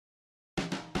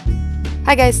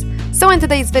Hi guys, so in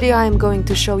today's video I am going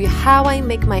to show you how I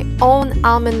make my own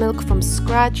almond milk from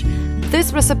scratch.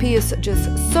 This recipe is just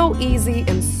so easy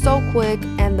and so quick,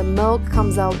 and the milk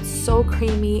comes out so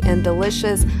creamy and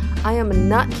delicious. I am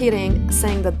not kidding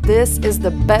saying that this is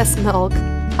the best milk,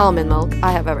 almond milk,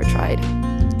 I have ever tried.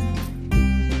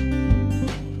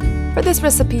 For this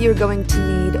recipe you're going to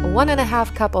need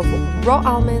 1.5 cup of raw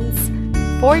almonds,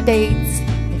 4 dates,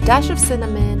 a dash of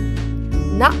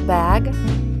cinnamon, nutmeg,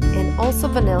 and also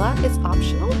vanilla is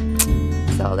optional.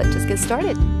 So let's just get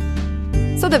started.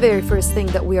 So the very first thing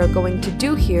that we are going to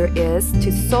do here is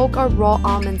to soak our raw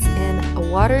almonds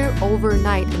in water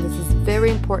overnight, and this is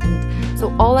very important.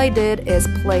 So all I did is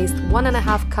placed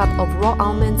 1.5 cup of raw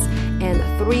almonds and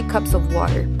 3 cups of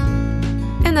water.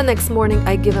 And the next morning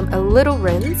I give them a little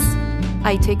rinse.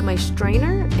 I take my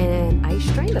strainer and I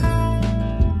strain them.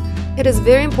 It is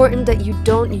very important that you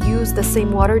don't use the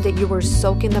same water that you were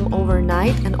soaking them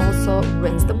overnight, and also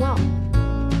rinse them well.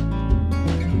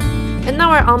 And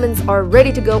now our almonds are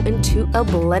ready to go into a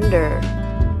blender.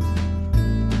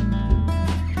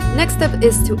 Next step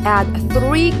is to add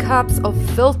 3 cups of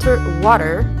filtered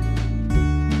water.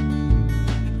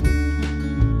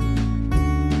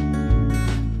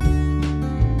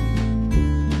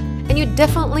 And you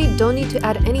definitely don't need to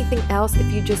add anything else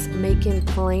if you're just making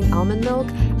plain almond milk.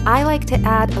 I like to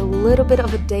add a little bit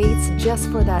of dates just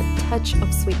for that touch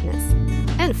of sweetness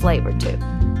and flavor too.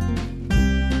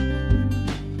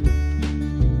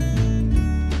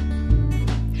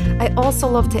 I also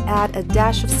love to add a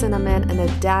dash of cinnamon and a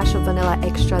dash of vanilla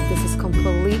extra. This is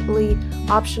completely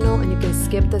optional and you can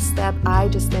skip this step. I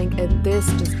just think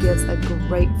this just gives a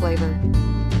great flavor.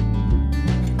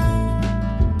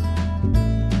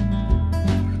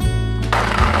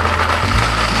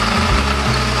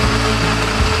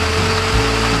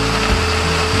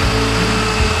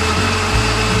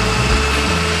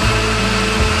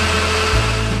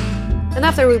 And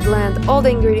after we blend all the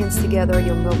ingredients together,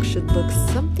 your milk should look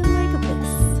something like this.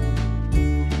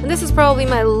 And this is probably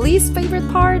my least favorite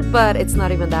part, but it's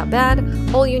not even that bad.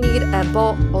 All you need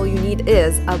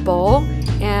is a bowl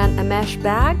and a mesh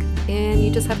bag, and you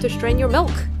just have to strain your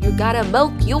milk. You gotta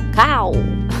milk your cow.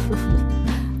 And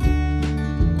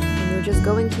you're just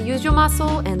going to use your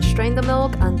muscle and strain the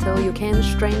milk until you can't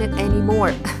strain it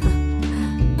anymore.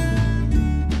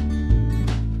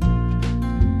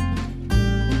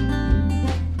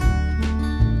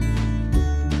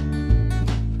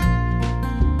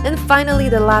 And finally,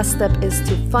 the last step is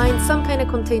to find some kind of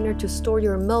container to store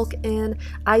your milk in.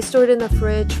 I stored it in the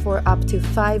fridge for up to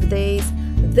 5 days.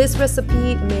 This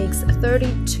recipe makes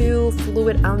 32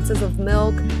 fluid ounces of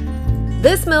milk.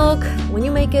 This milk, when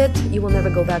you make it, you will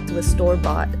never go back to a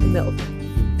store-bought milk.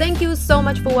 Thank you so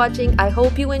much for watching. I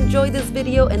hope you enjoyed this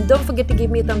video, and don't forget to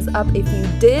give me a thumbs up if you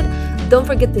did. Don't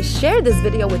forget to share this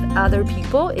video with other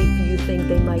people if you think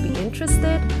they might be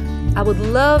interested. I would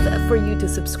love for you to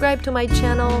subscribe to my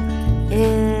channel,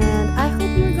 and I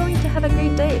hope you're going to have a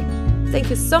great day. Thank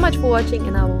you so much for watching,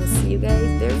 and I will see you guys